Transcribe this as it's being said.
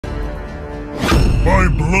My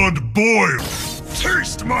blood boils!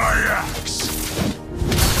 Taste my axe!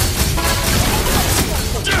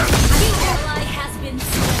 The ally has been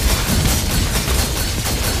slain.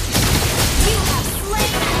 You have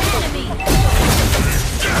slain an enemy.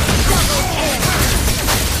 Double kill.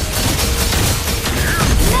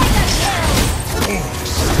 Mega kill. You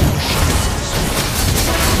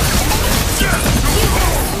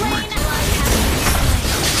have slain an ally has been slain.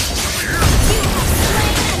 You have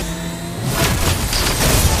slain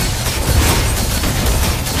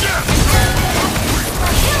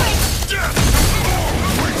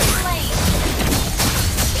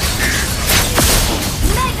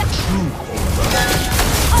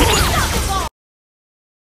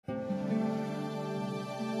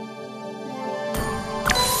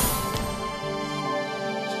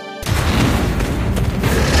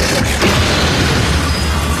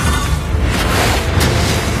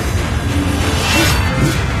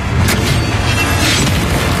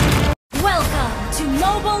Welcome to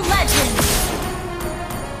Mobile Legends!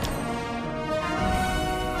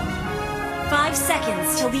 5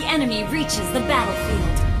 seconds till the enemy reaches the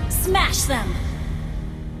battlefield. Smash them!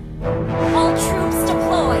 All troops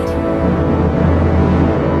deployed!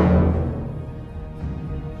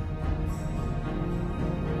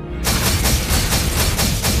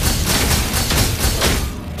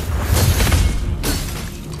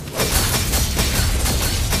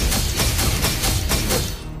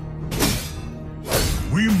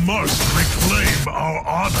 We must reclaim our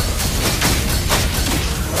honor!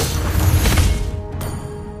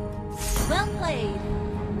 Well played.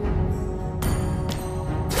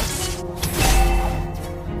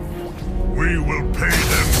 We will pay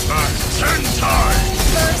them back 10 times!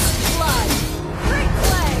 First blood. Great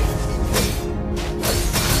play.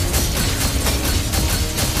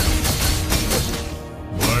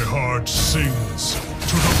 My heart sings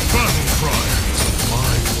to the battle cries of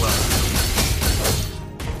my clan.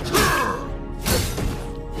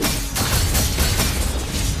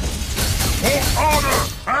 For honor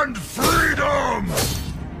and freedom!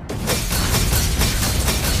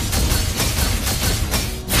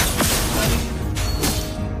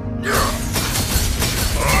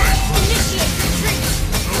 Initiate retreat.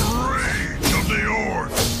 The rage of the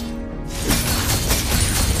orcs!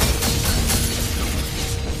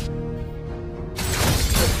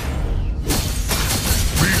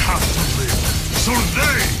 We have to live, so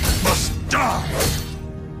they must die!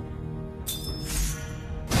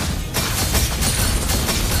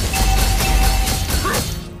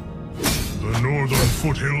 The northern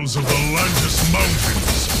foothills of the Landis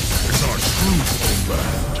Mountains is our true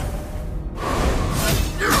homeland.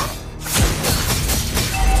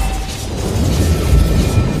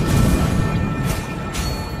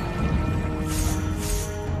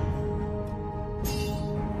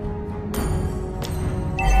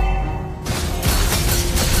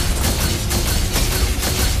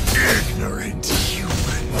 Ignorant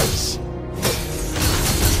humans.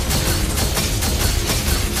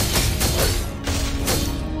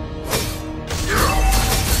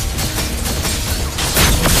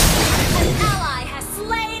 An ally has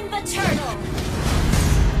slain the turtle.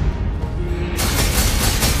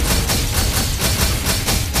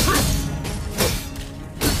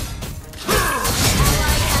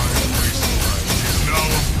 Ally has been slain. Is now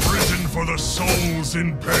a prison for the souls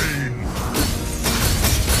in pain.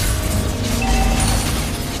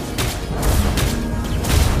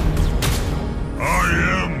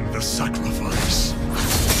 I am the sacrifice.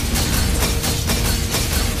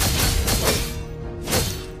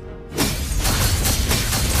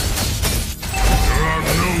 There are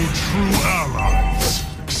no true allies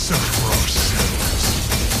except for ourselves.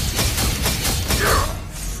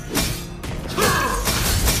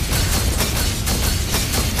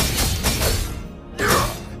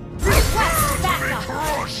 Request Be backup.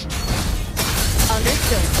 crushed.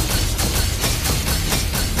 Understood.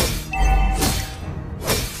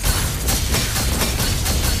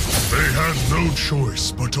 They had no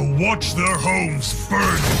choice but to watch their homes burn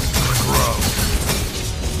to the ground.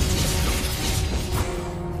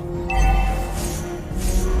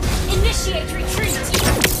 Initiate retreat.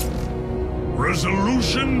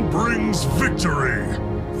 Resolution brings victory.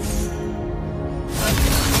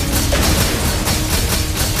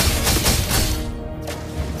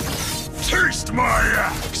 Taste my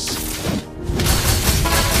axe!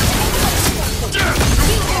 Death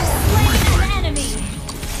You to have all slain weakling! an enemy.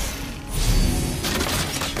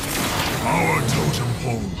 Our totem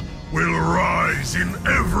pole will rise in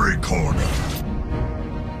every corner.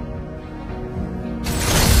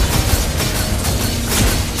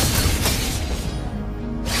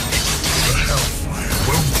 The hellfire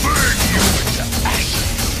will burn you into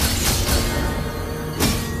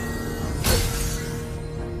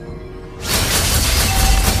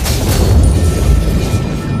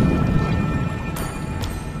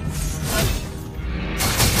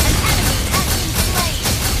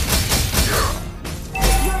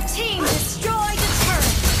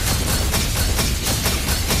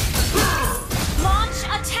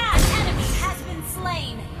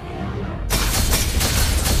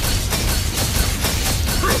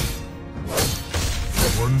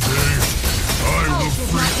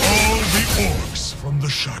the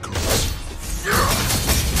shackles.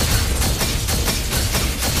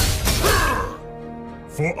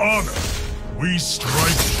 For honor, we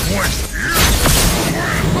strike twice.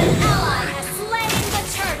 An ally has slain the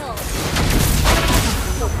turtle!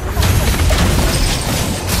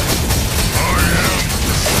 I am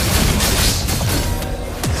the sacrifice.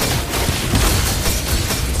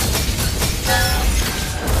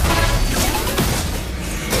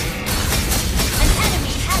 An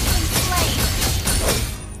enemy has been slain!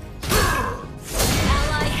 An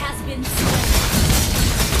ally has been slain!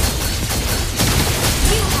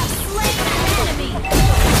 You have slain an enemy!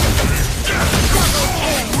 Double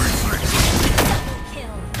kill! Double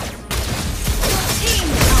kill! Your team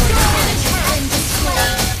destroyed a turret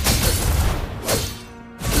display!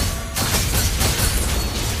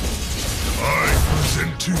 I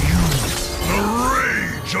present to you the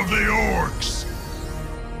rage of the orcs.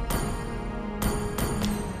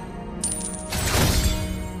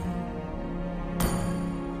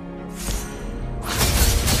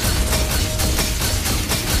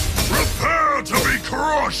 Prepare to be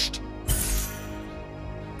crushed!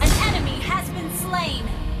 An enemy has been slain!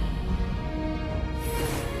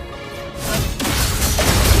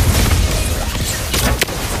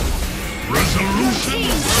 Resolution! Team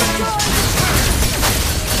destroyed a turret!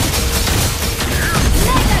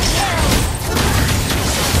 Mega kill!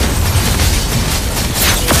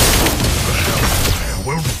 I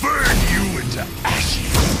will burn you into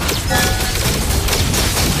ashes!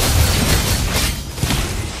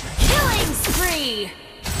 Killing spree!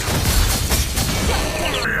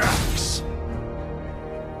 Axe!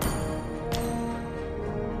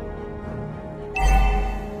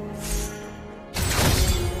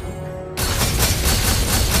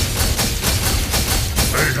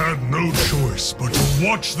 They had no choice but to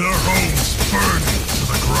watch their homes burning to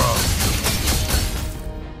the ground.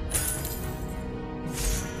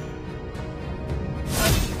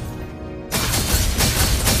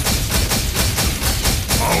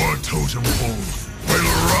 Our totem pole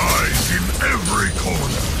will rise in every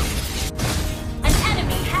corner. An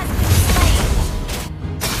enemy has been slain!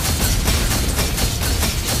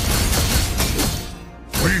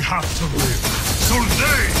 We have to live, so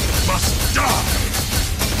they must die!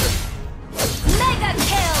 Mega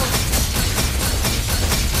kill!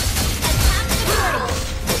 Attack the turtle!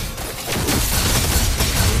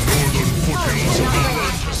 The northern foothills of the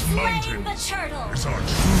Atlantis Slain the Mountains turtle! is our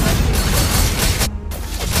true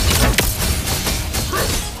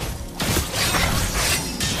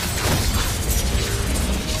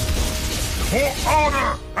for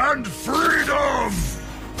honor and freedom!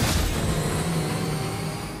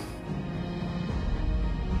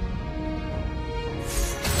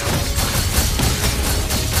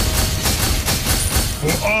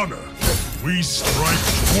 For honor, we strike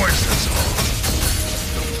twice as hard.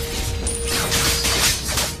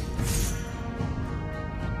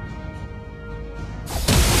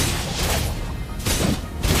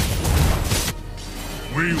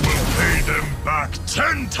 We will pay them back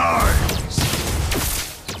 10 times!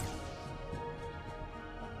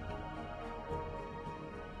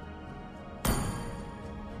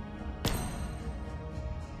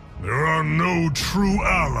 There are no true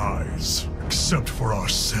allies, except for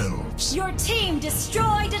ourselves. Your team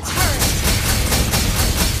destroyed a turret!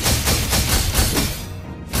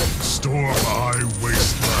 Storm Eye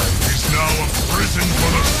Wasteland is now a prison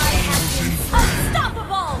for the souls in pain.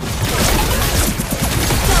 Unstoppable!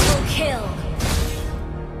 Double kill!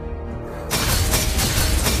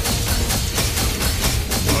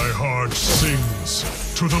 My heart sings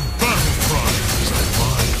to the battle cries of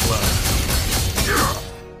my clan.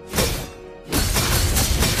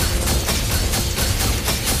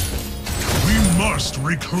 We must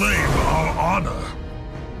reclaim our honor.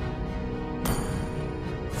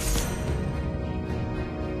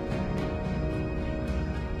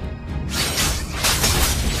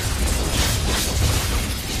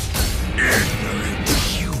 Ignorant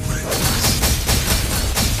humans.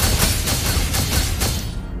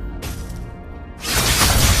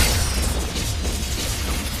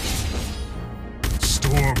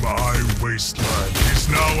 Storm Eye Wasteland is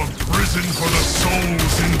now a prison for the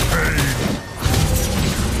souls in pain.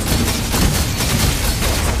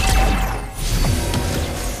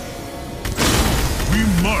 We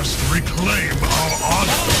must reclaim our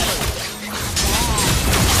honor.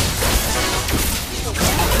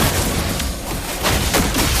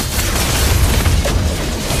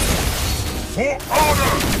 For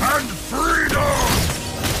honor and freedom!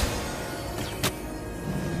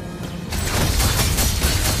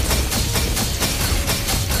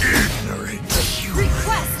 Ignorant humans.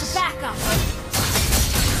 Request backup!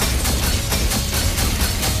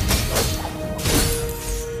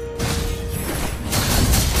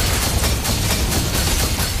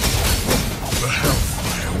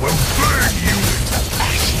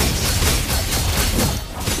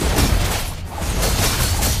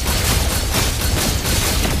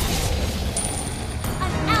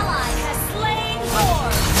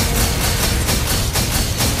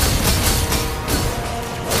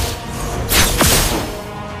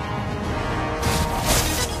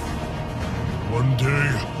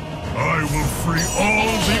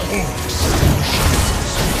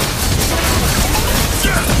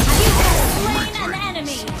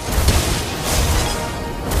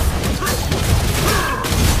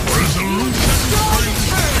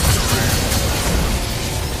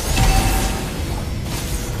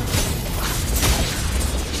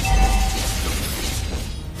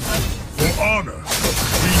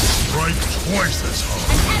 We strike twice as hard.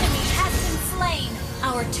 An enemy has been slain.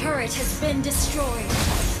 Our turret has been destroyed.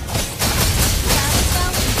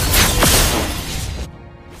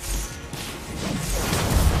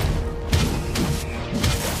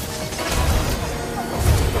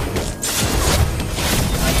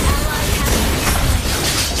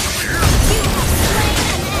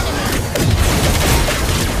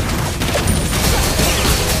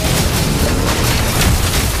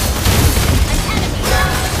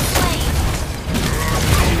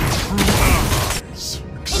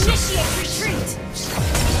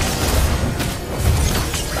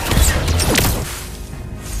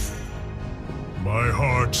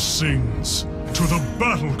 Sings to the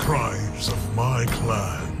battle cries of my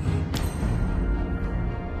clan.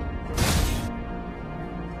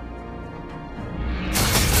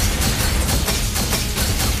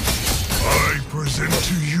 I present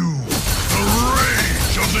to you the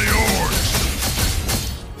rage of the orcs.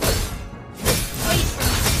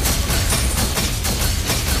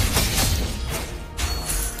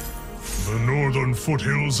 The northern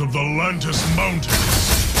foothills of the Lantis Mountains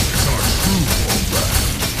is our true homeland.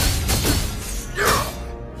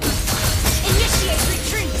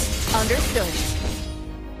 Understood.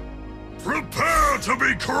 Prepare to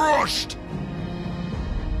be crushed!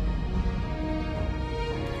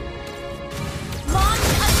 Launch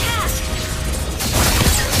attack!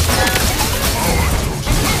 Our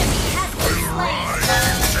Enemy has been will slain. rise in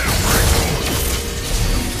every moment.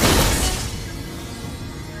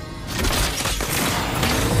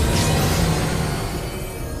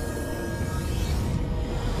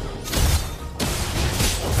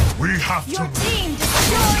 We have Your to team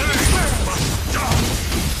destroyed the turret.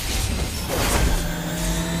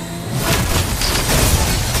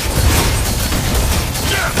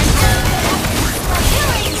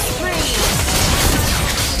 Killing spree.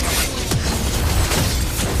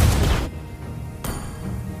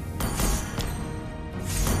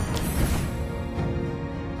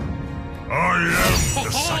 I am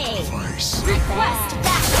the sacrifice. Request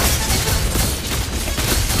backup.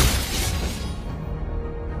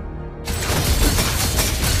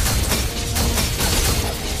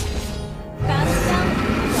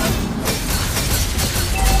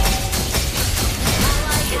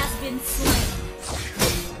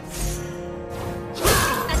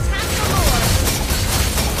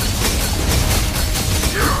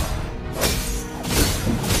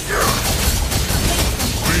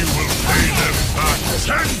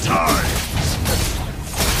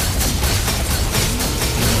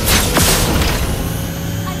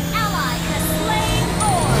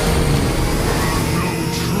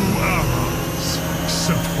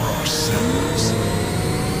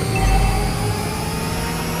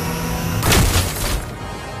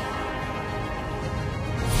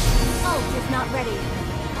 Not ready.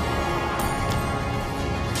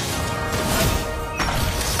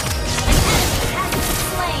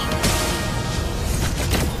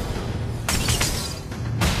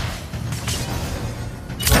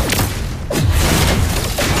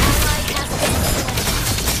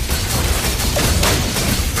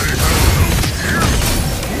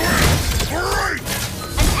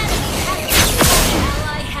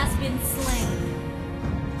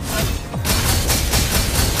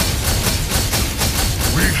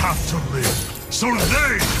 So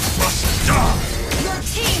they must die! Your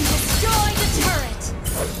team destroyed the turret!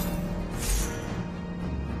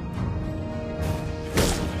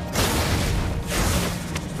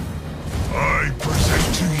 I present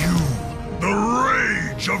to you the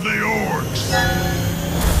rage of the orcs!